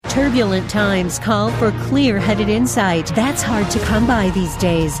Turbulent times call for clear-headed insight. That's hard to come by these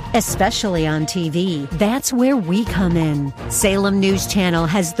days, especially on TV. That's where we come in. Salem News Channel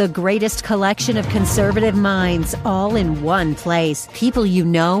has the greatest collection of conservative minds all in one place. People you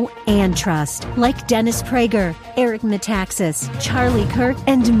know and trust, like Dennis Prager, Eric Metaxas, Charlie Kirk,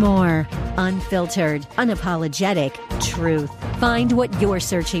 and more. Unfiltered, unapologetic truth. Find what you're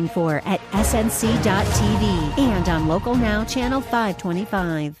searching for at snc.tv and on Local Now Channel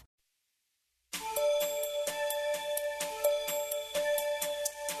 525.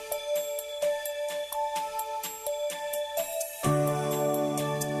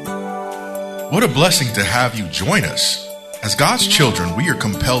 What a blessing to have you join us. As God's children, we are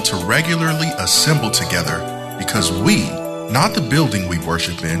compelled to regularly assemble together because we, not the building we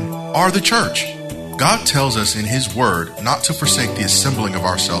worship in, are the church. God tells us in His Word not to forsake the assembling of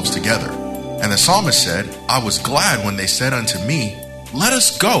ourselves together. And the psalmist said, I was glad when they said unto me, let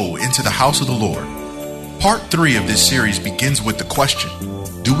us go into the house of the Lord. Part 3 of this series begins with the question,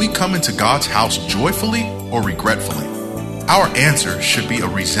 do we come into God's house joyfully or regretfully? Our answer should be a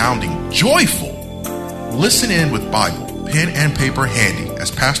resounding joyful. Listen in with Bible, pen and paper handy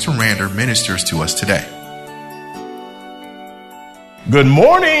as Pastor Rander ministers to us today. Good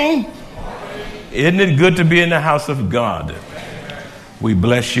morning. Isn't it good to be in the house of God? We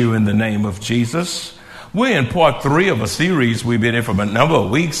bless you in the name of Jesus. We're in part 3 of a series. We've been in for a number of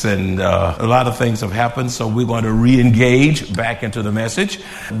weeks, and a lot of things have happened, so we're going to re-engage back into the message.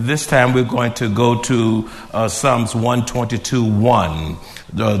 This time we're going to go to Psalms 122:1,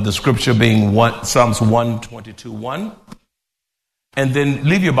 the scripture being Psalms 122:1. And then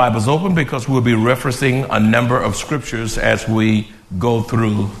leave your Bibles open because we'll be referencing a number of scriptures as we go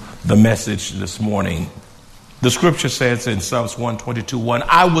through the message this morning. The scripture says in Psalms 122:1,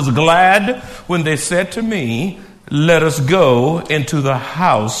 I was glad when they said to me, let us go into the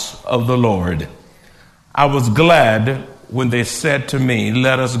house of the Lord. I was glad when they said to me,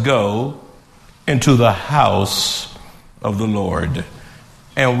 let us go into the house of the Lord.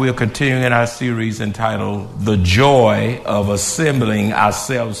 And we're continuing in our series entitled, The Joy of Assembling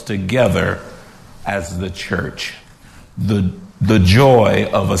Ourselves Together as the Church. The joy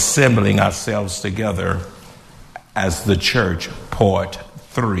of assembling ourselves together as the church, part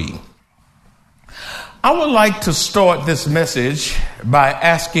 3. I would like to start this message by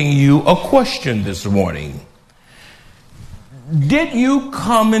asking you a question this morning. Did you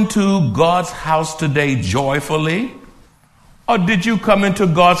come into God's house today joyfully, or did you come into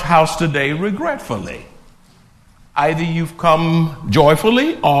God's house today regretfully? Either you've come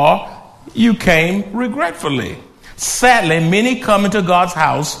joyfully or you came regretfully. Sadly, many come into God's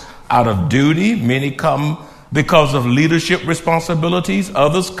house out of duty. Many come because of leadership responsibilities.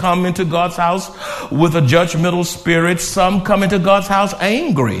 Others come into God's house with a judgmental spirit. Some come into God's house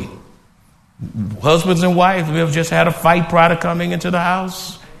angry. Husbands and wives, we have just had a fight prior to coming into the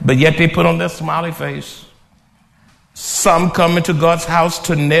house, but yet they put on their smiley face. Some come into God's house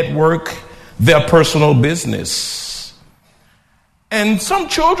to network their personal business. And some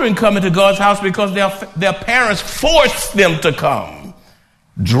children come into God's house because their parents forced them to come,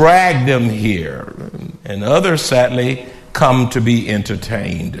 drag them here. And others, sadly, come to be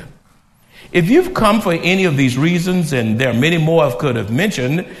entertained. If you've come for any of these reasons, and there are many more I could have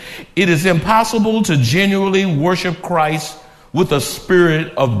mentioned, it is impossible to genuinely worship Christ with a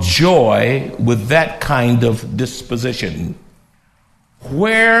spirit of joy with that kind of disposition.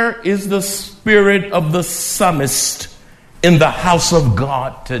 Where is the spirit of the psalmist in the house of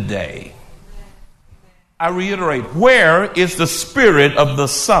God today? I reiterate, where is the spirit of the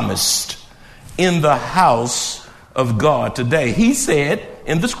psalmist in the house of God today? He said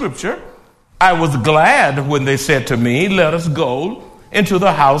in the scripture, I was glad when they said to me, let us go into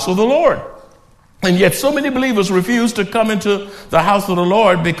the house of the Lord. And yet so many believers refuse to come into the house of the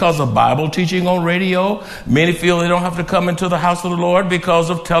Lord because of Bible teaching on radio. Many feel they don't have to come into the house of the Lord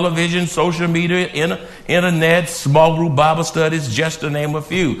because of television, social media, internet, small group Bible studies, just to name a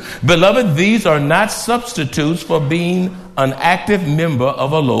few. Beloved, these are not substitutes for being an active member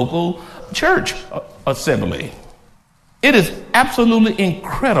of a local church assembly. It is absolutely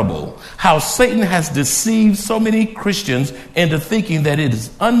incredible how Satan has deceived so many Christians into thinking that it is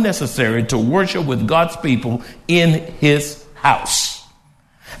unnecessary to worship with God's people in his house.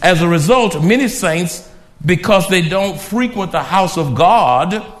 As a result, many saints, because they don't frequent the house of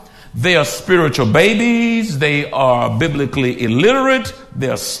God, they are spiritual babies, they are biblically illiterate,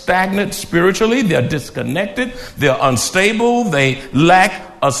 they're stagnant spiritually, they're disconnected, they're unstable, they lack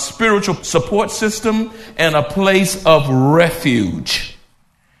a spiritual support system and a place of refuge.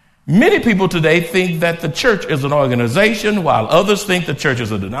 Many people today think that the church is an organization, while others think the church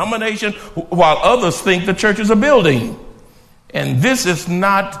is a denomination, while others think the church is a building. And this is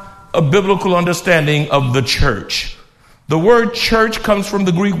not a biblical understanding of the church. The word church comes from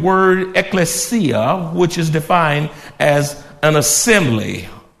the Greek word ekklesia, which is defined as an assembly,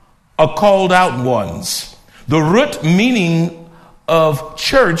 a called out ones. The root meaning of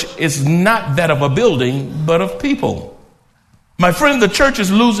church is not that of a building, but of people. My friend, the church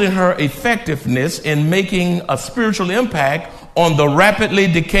is losing her effectiveness in making a spiritual impact on the rapidly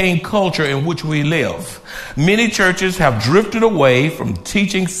decaying culture in which we live. Many churches have drifted away from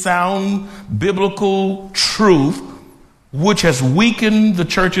teaching sound biblical truth, which has weakened the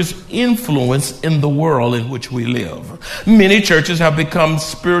church's influence in the world in which we live. Many churches have become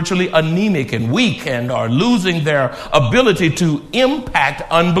spiritually anemic and weak and are losing their ability to impact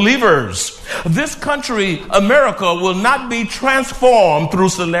unbelievers. This country, America, will not be transformed through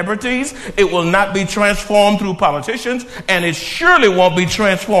celebrities. It will not be transformed through politicians, and it surely won't be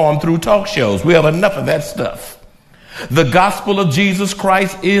transformed through talk shows. We have enough of that stuff. The gospel of Jesus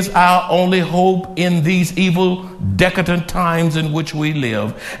Christ is our only hope in these evil, decadent times in which we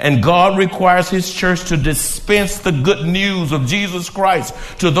live. And God requires his church to dispense the good news of Jesus Christ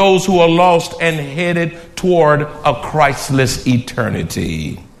to those who are lost and headed toward a Christless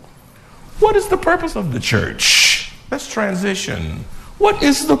eternity. What is the purpose of the church? Let's transition. What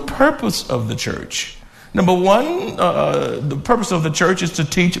is the purpose of the church? Number one, the purpose of the church is to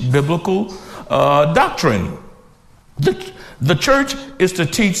teach biblical doctrine. The church is to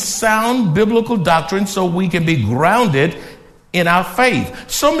teach sound biblical doctrine so we can be grounded in our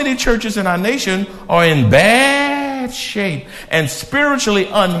faith. So many churches in our nation are in bad shape and spiritually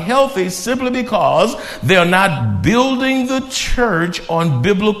unhealthy simply because they're not building the church on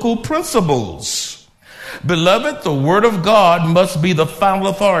biblical principles. Beloved, the word of God must be the final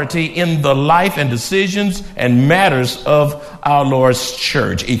authority in the life and decisions and matters of our Lord's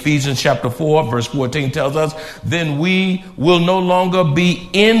church. Ephesians chapter 4, verse 14 tells us, then we will no longer be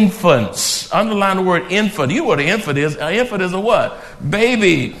infants. Underline the word infant. You know what an infant is. An infant is a what?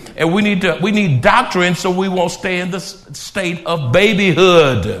 Baby. And we need doctrine so we won't stay in the state of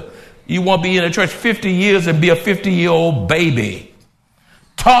babyhood. You won't be in a church 50 years and be a 50-year-old baby.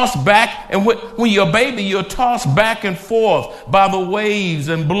 Tossed back, and when you're a baby, you're tossed back and forth by the waves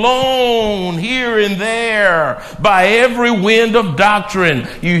and blown here and there by every wind of doctrine.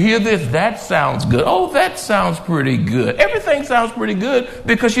 You hear this, that sounds good. Oh, that sounds pretty good. Everything sounds pretty good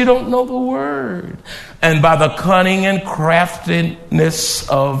because you don't know the word. And by the cunning and craftiness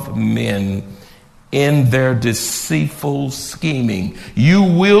of men in their deceitful scheming, you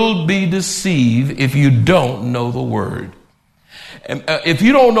will be deceived if you don't know the word. If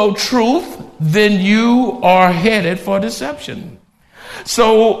you don't know truth, then you are headed for deception.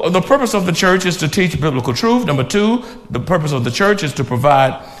 So the purpose of the church is to teach biblical truth. Number two, the purpose of the church is to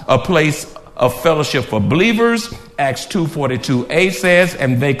provide a place of fellowship for believers. Acts 2:42a says,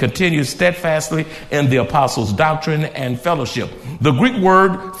 and they continue steadfastly in the apostles' doctrine and fellowship. The Greek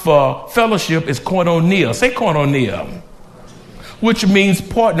word for fellowship is koinonia. Say koinonia, which means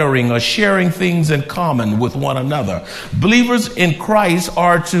partnering or sharing things in common with one another. Believers in Christ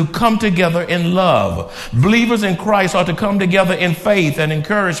are to come together in love. Believers in Christ are to come together in faith and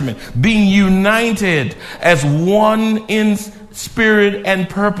encouragement, being united as one in spirit and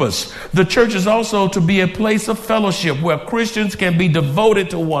purpose. The church is also to be a place of fellowship where Christians can be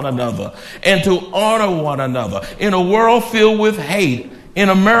devoted to one another and to honor one another. In a world filled with hate, in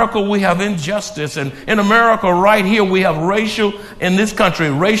America, we have injustice. And in America, right here, we have racial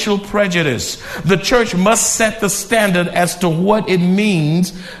prejudice. The church must set the standard as to what it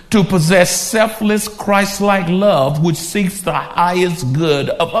means to possess selfless, Christ-like love, which seeks the highest good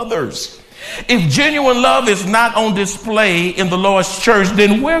of others. If genuine love is not on display in the Lord's church,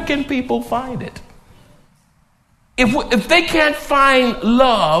 then where can people find it? If they can't find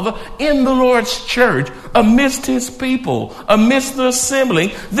love in the Lord's church, amidst his people, amidst the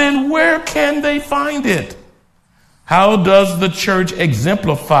assembly, then where can they find it? How does the church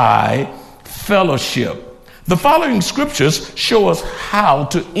exemplify fellowship? The following scriptures show us how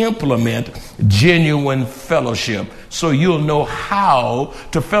to implement genuine fellowship, so you'll know how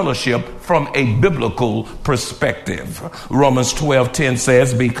to fellowship from a biblical perspective. Romans 12:10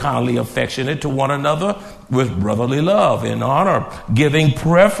 says, be kindly affectionate to one another with brotherly love and honor, giving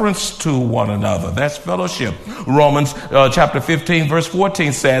preference to one another. That's fellowship. Romans chapter 15 verse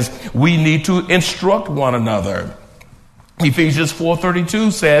 14 says we need to instruct one another. Ephesians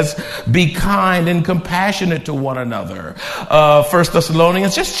 4:32 says, be kind and compassionate to one another. 1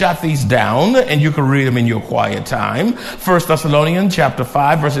 Thessalonians, just jot these down and you can read them in your quiet time. 1 Thessalonians chapter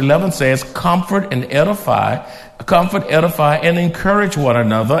 5 verse 11 says, comfort, edify, and encourage one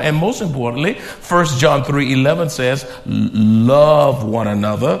another. And most importantly, 1 John 3:11 says, love one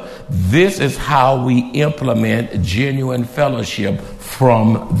another. This is how we implement genuine fellowship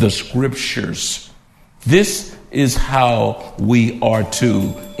from the scriptures. This is how we are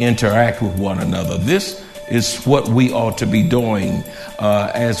to interact with one another. This is what we ought to be doing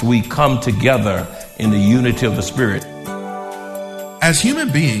as we come together in the unity of the Spirit. As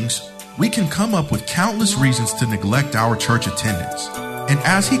human beings, we can come up with countless reasons to neglect our church attendance. And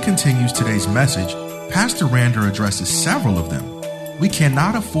as he continues today's message, Pastor Rander addresses several of them. We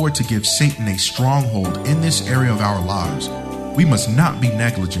cannot afford to give Satan a stronghold in this area of our lives. We must not be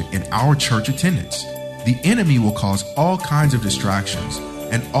negligent in our church attendance. The enemy will cause all kinds of distractions,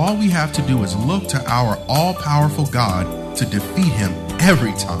 and all we have to do is look to our all-powerful God to defeat him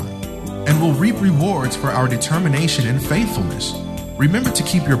every time. And we'll reap rewards for our determination and faithfulness. Remember to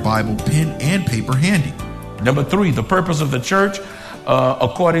keep your Bible, pen, and paper handy. Number 3, the purpose of the church,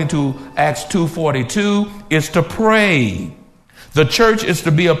 according to Acts 2:42, is to pray. The church is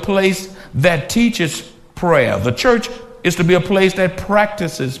to be a place that teaches prayer. The church is to be a place that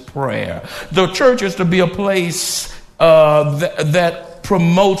practices prayer. The church is to be a place that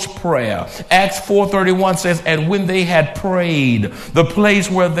promotes prayer. Acts 4:31 says, and when they had prayed, the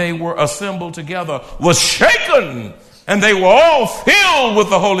place where they were assembled together was shaken, and they were all filled with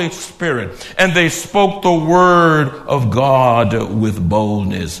the Holy Spirit, and they spoke the word of God with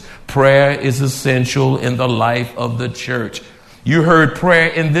boldness. Prayer is essential in the life of the church. You heard prayer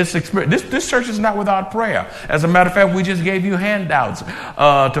in this experience. This church is not without prayer. As a matter of fact, we just gave you handouts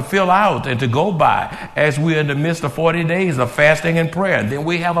to fill out and to go by as we're in the midst of 40 days of fasting and prayer. Then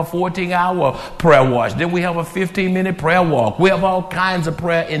we have a 14-hour prayer watch. Then we have a 15-minute prayer walk. We have all kinds of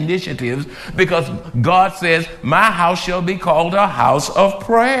prayer initiatives because God says, my house shall be called a house of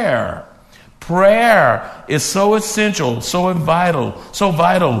prayer. Prayer is so essential, so vital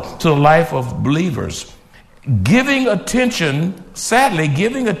to the life of believers. Giving attention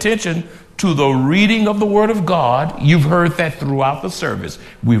to the reading of the Word of God. You've heard that throughout the service.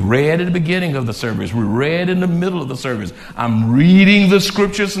 We read at the beginning of the service. We read in the middle of the service. I'm reading the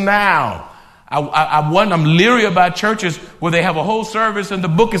scriptures now. I'm leery about churches where they have a whole service and the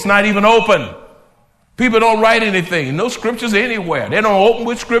book is not even open. People don't write anything. No scriptures anywhere. They don't open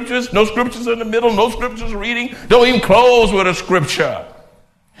with scriptures. No scriptures in the middle. No scriptures reading. Don't even close with a scripture.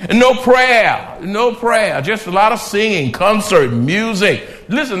 And no prayer, just a lot of singing, concert, music.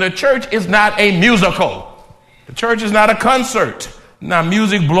 Listen, the church is not a musical. The church is not a concert. Now,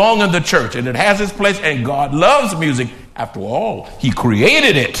 music belongs in the church, and it has its place, and God loves music. After all, he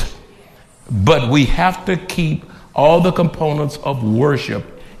created it. But we have to keep all the components of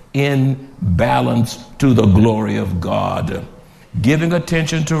worship in balance to the glory of God. Giving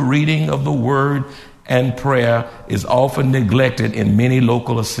attention to reading of the word and prayer is often neglected in many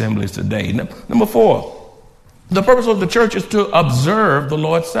local assemblies today. Number 4, the purpose of the church is to observe the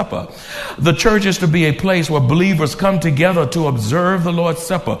Lord's Supper. The church is to be a place where believers come together to observe the Lord's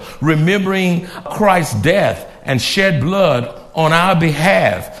Supper, remembering Christ's death and shed blood on our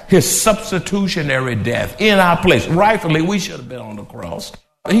behalf, his substitutionary death in our place. Rightfully, we should have been on the cross.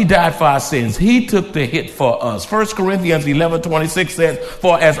 He died for our sins. He took the hit for us. 1 Corinthians 11:26 says,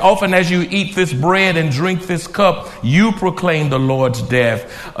 for as often as you eat this bread and drink this cup, you proclaim the Lord's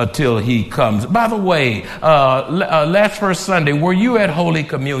death until he comes. By the way, last first Sunday, were you at Holy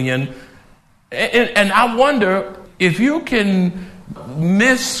Communion? And I wonder if you can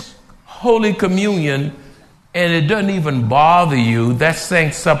miss Holy Communion and it doesn't even bother you, that's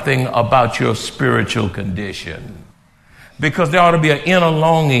saying something about your spiritual condition. Because there ought to be an inner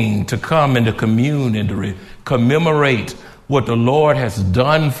longing to come and to commune and to commemorate what the Lord has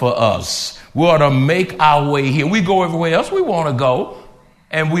done for us. We ought to make our way here. We go everywhere else we want to go.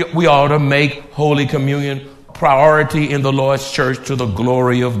 And we ought to make Holy Communion priority in the Lord's church to the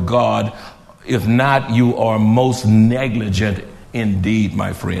glory of God. If not, you are most negligent indeed,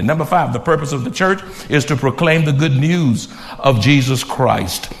 my friend. Number 5, the purpose of the church is to proclaim the good news of Jesus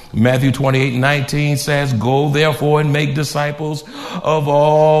Christ. Matthew 28:19 says, go therefore and make disciples of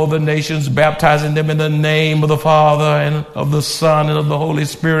all the nations, baptizing them in the name of the Father and of the Son and of the Holy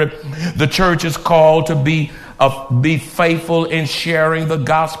Spirit. The church is called to be faithful in sharing the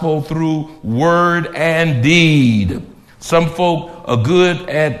gospel through word and deed. Some folk are good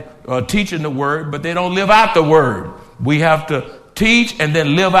at teaching the word, but they don't live out the word. We have to teach and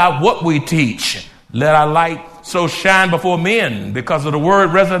then live out what we teach. Let our light so shine before men because of the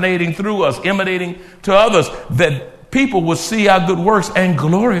word resonating through us, emanating to others, that people will see our good works and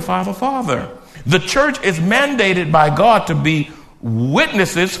glorify the Father. The church is mandated by God to be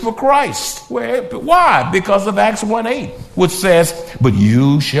witnesses for Christ. Why? Because of Acts 1:8, which says, "But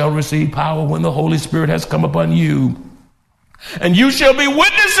you shall receive power when the Holy Spirit has come upon you. And you shall be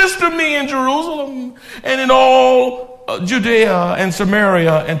witnesses to me in Jerusalem and in all Judea and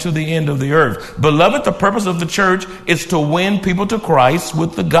Samaria and to the end of the earth." Beloved, the purpose of the church is to win people to Christ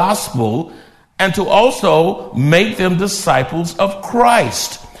with the gospel and to also make them disciples of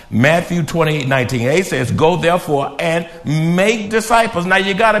Christ. Matthew 28:19a says, "Go therefore and make disciples." Now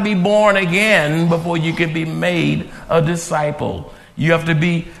you got to be born again before you can be made a disciple. You have to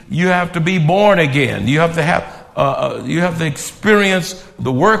be born again. You have to experience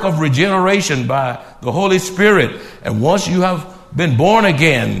the work of regeneration by the Holy Spirit. And once you have been born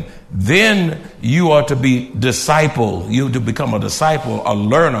again, then you are to be disciple. You to become a disciple, a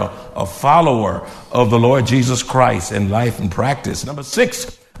learner, a follower of the Lord Jesus Christ in life and practice. Number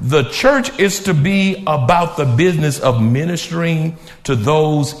 6, the church is to be about the business of ministering to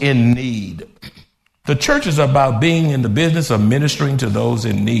those in need. The church is about being in the business of ministering to those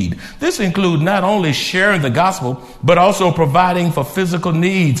in need. This includes not only sharing the gospel, but also providing for physical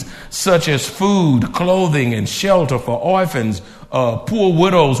needs such as food, clothing, and shelter for orphans, poor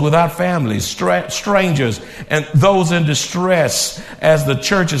widows without families, strangers, and those in distress as the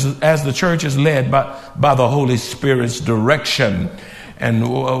church is led by the Holy Spirit's direction. And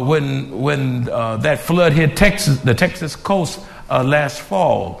when that flood hit the Texas coast last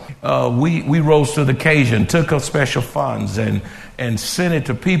fall, we rose to the occasion, took up special funds and sent it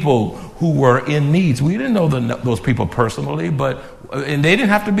to people who were in needs. We didn't know those people personally, and they didn't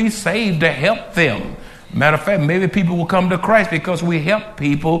have to be saved to help them. Matter of fact, maybe people will come to Christ because we help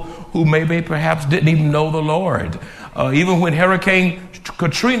people who maybe perhaps didn't even know the Lord. Even when Hurricane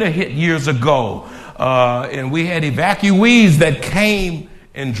Katrina hit years ago, and we had evacuees that came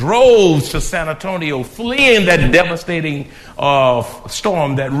in droves to San Antonio, fleeing that devastating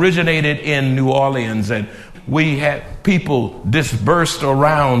storm that originated in New Orleans. And we had people dispersed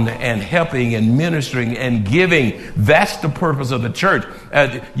around and helping and ministering and giving. That's the purpose of the church.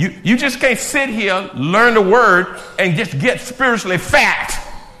 You just can't sit here, learn the word, and just get spiritually fat.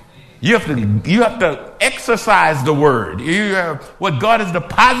 You have to exercise the word. What God has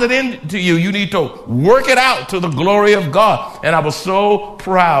deposited into you, you need to work it out to the glory of God. And I was so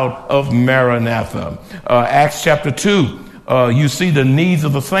proud of Maranatha. Acts chapter 2, you see the needs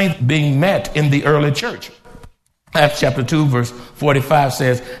of the saints being met in the early church. Acts chapter 2 verse 45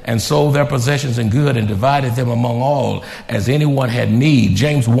 says, "And sold their possessions and good and divided them among all as anyone had need."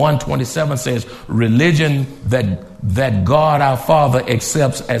 James 1:27 says, "Religion that God our Father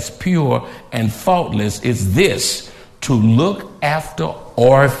accepts as pure and faultless is this, to look after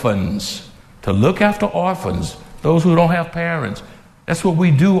orphans." To look after orphans, those who don't have parents. That's what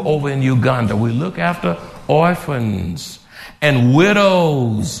we do over in Uganda. We look after orphans and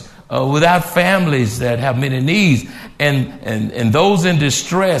widows without families that have many needs, and those in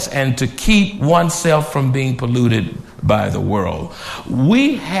distress, and to keep oneself from being polluted by the world.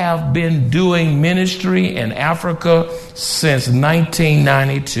 We have been doing ministry in Africa since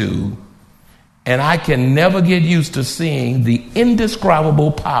 1992, and I can never get used to seeing the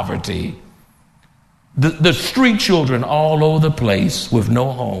indescribable poverty, the street children all over the place with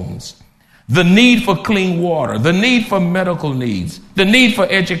no homes, the need for clean water, the need for medical needs, the need for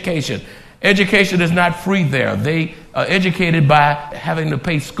education. Education is not free there. They are educated by having to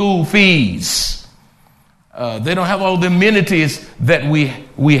pay school fees. They don't have all the amenities that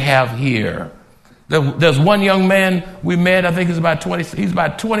we have here. There's one young man we met, I think he's about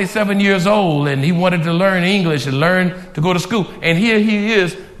 27 years old, and he wanted to learn English and learn to go to school. And here he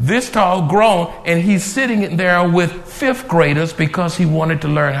is, this tall, grown, and he's sitting there with fifth graders because he wanted to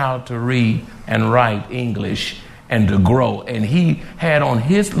learn how to read and write English and to grow. And he had on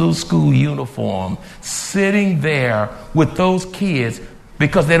his little school uniform, sitting there with those kids,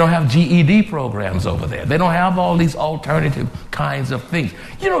 because they don't have GED programs over there. They don't have all these alternative kinds of things.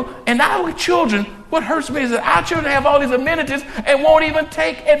 And our children, what hurts me is that our children have all these amenities and won't even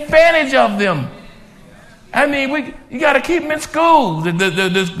take advantage of them. I mean, you got to keep them in school.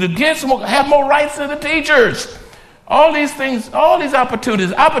 The kids have more rights than the teachers. All these things, all these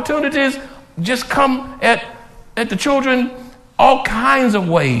opportunities just come at the children all kinds of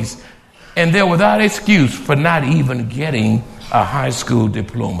ways. And they're without excuse for not even getting a high school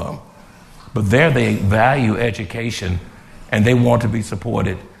diploma. But there they value education, and they want to be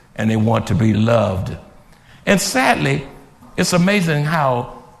supported, and they want to be loved. And sadly, it's amazing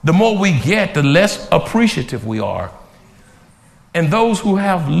how The more we get, the less appreciative we are. And those who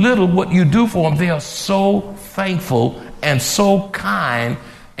have little, what you do for them, they are so thankful and so kind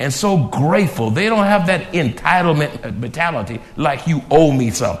and so grateful. They don't have that entitlement mentality like you owe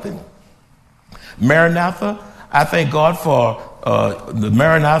me something. Maranatha, I thank God for the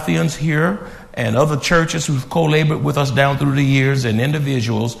Maranathians here and other churches who've co-labored with us down through the years, and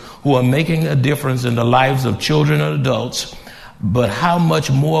individuals who are making a difference in the lives of children and adults. But how much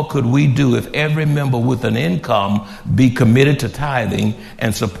more could we do if every member with an income be committed to tithing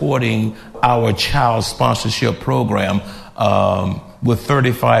and supporting our child sponsorship program with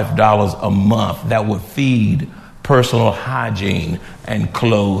 $35 a month that would feed, personal hygiene, and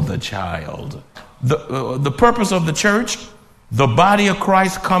clothe the child? The purpose of the church, the body of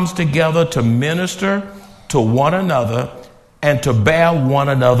Christ comes together to minister to one another and to bear one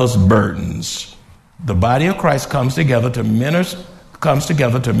another's burdens. The body of Christ comes together to minister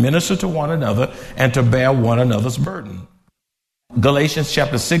to one another and to bear one another's burden. Galatians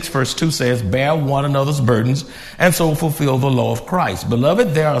chapter 6 verse 2 says, bear one another's burdens and so fulfill the law of Christ.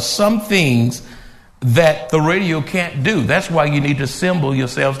 Beloved, there are some things that the radio can't do. That's why you need to assemble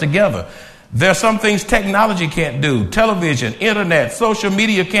yourselves together. There are some things technology can't do. Television, internet, social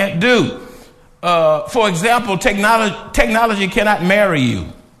media can't do. For example, technology cannot marry you,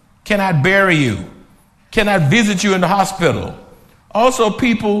 cannot bury you, cannot visit you in the hospital. Also,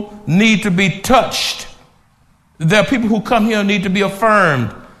 people need to be touched. There are people who come here who need to be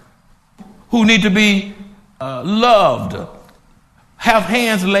affirmed, who need to be loved, have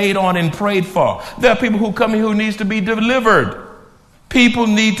hands laid on and prayed for. There are people who come here who needs to be delivered. People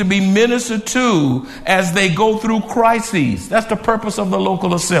need to be ministered to as they go through crises. That's the purpose of the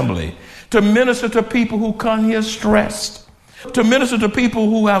local assembly. To minister to people who come here stressed. To minister to people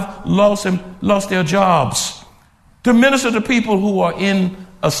who have lost their jobs. To minister to people who are in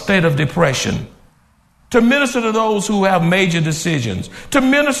a state of depression. To minister to those who have major decisions. To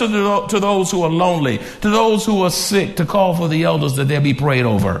minister to those who are lonely. To those who are sick. To call for the elders that they be prayed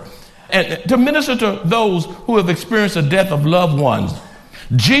over. And to minister to those who have experienced the death of loved ones.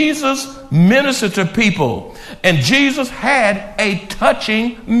 Jesus ministered to people, and Jesus had a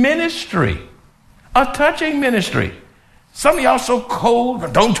touching ministry. A touching ministry. Some of y'all so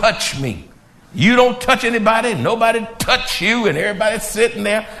cold, don't touch me. You don't touch anybody, nobody touch you, and everybody's sitting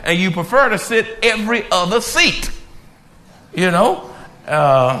there, and you prefer to sit every other seat. You know?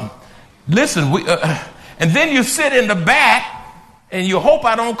 Listen, and then you sit in the back, and you hope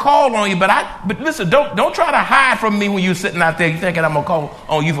I don't call on you, but listen, don't try to hide from me when you're sitting out there thinking I'm going to call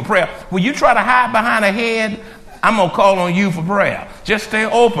on you for prayer. When you try to hide behind a head, I'm going to call on you for prayer. Just stay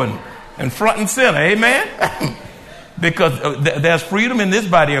open and front and center, amen? Because there's freedom in this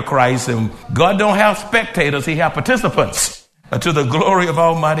body of Christ, and God don't have spectators, he have participants to the glory of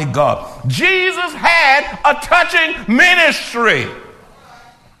Almighty God. Jesus had a touching ministry.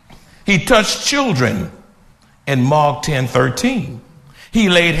 He touched children in Mark 10:13. He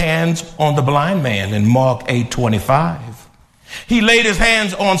laid hands on the blind man in Mark 8:25. He laid his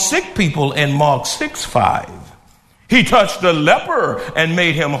hands on sick people in Mark 6:5. He touched the leper and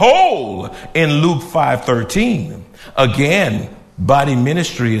made him whole in Luke 5:13. Again, body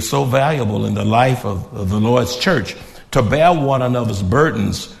ministry is so valuable in the life of the Lord's church. To bear one another's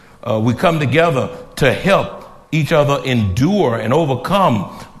burdens, we come together to help each other endure and overcome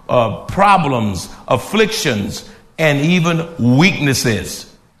problems, afflictions, and even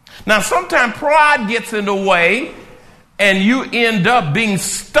weaknesses. Now, sometimes pride gets in the way, and you end up being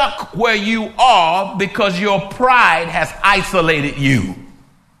stuck where you are because your pride has isolated you.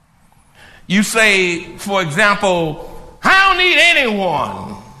 You say, for example, I don't need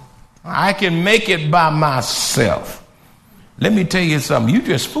anyone. I can make it by myself. Let me tell you something. You're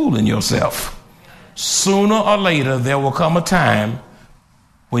just fooling yourself. Sooner or later, there will come a time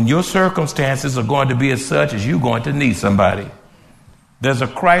when your circumstances are going to be as such as you're going to need somebody. There's a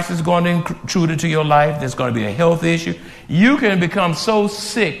crisis going to intrude into your life. There's going to be a health issue. You can become so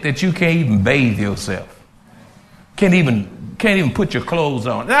sick that you can't even bathe yourself. Can't even put your clothes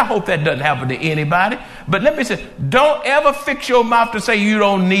on. And I hope that doesn't happen to anybody. But let me say, don't ever fix your mouth to say you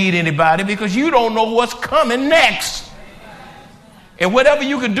don't need anybody, because you don't know what's coming next. And whatever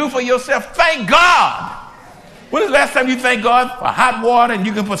you can do for yourself, thank God. When is the last time you thank God for hot water, and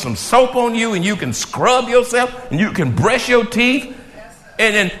you can put some soap on you, and you can scrub yourself, and you can brush your teeth?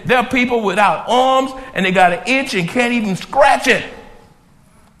 And then there are people without arms, and they got an itch and can't even scratch it.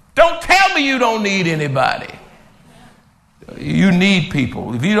 Don't tell me you don't need anybody. You need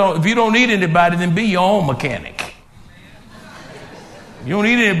people. If you don't need anybody, then be your own mechanic. You don't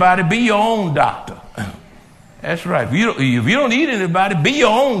need anybody, be your own doctor. That's right. If you don't need anybody, be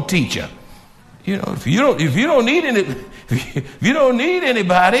your own teacher. You know, if you don't need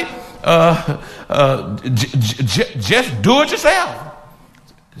anybody, just do it yourself.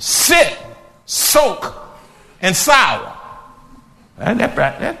 Sit, soak, and sour.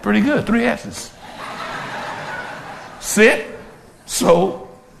 That's pretty good. 3 S's. Sit, soak,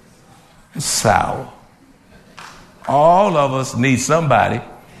 and sour. All of us need somebody.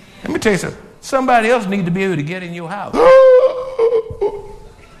 Let me tell you something. Somebody else needs to be able to get in your house.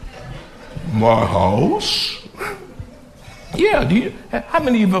 My house? Yeah. How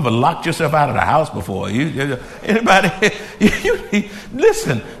many of you have ever locked yourself out of the house before? Anybody?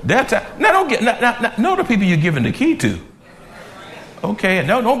 Listen. Now know the people you're giving the key to. Okay.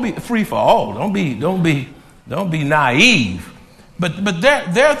 No, don't be free for all. Don't be naive. But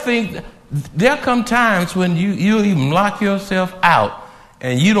there come times when you even lock yourself out.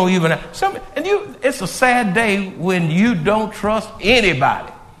 And you don't even it's a sad day when you don't trust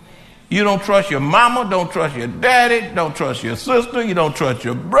anybody. You don't trust your mama, don't trust your daddy, don't trust your sister, you don't trust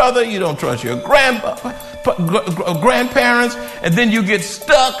your brother, you don't trust your grandparents, and then you get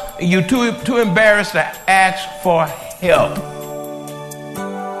stuck and you're too embarrassed to ask for help.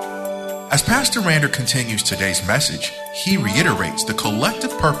 As Pastor Rander continues today's message, he reiterates the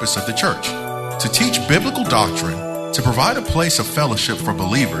collective purpose of the church: to teach biblical doctrine, to provide a place of fellowship for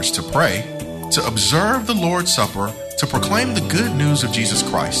believers to pray, to observe the Lord's Supper, to proclaim the good news of Jesus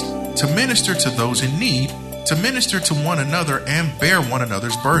Christ, to minister to those in need, to minister to one another and bear one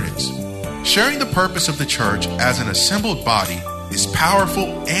another's burdens. Sharing the purpose of the church as an assembled body is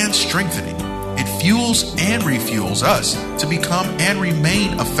powerful and strengthening. It fuels and refuels us to become and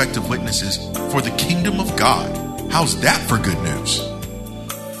remain effective witnesses for the kingdom of God. How's that for good news?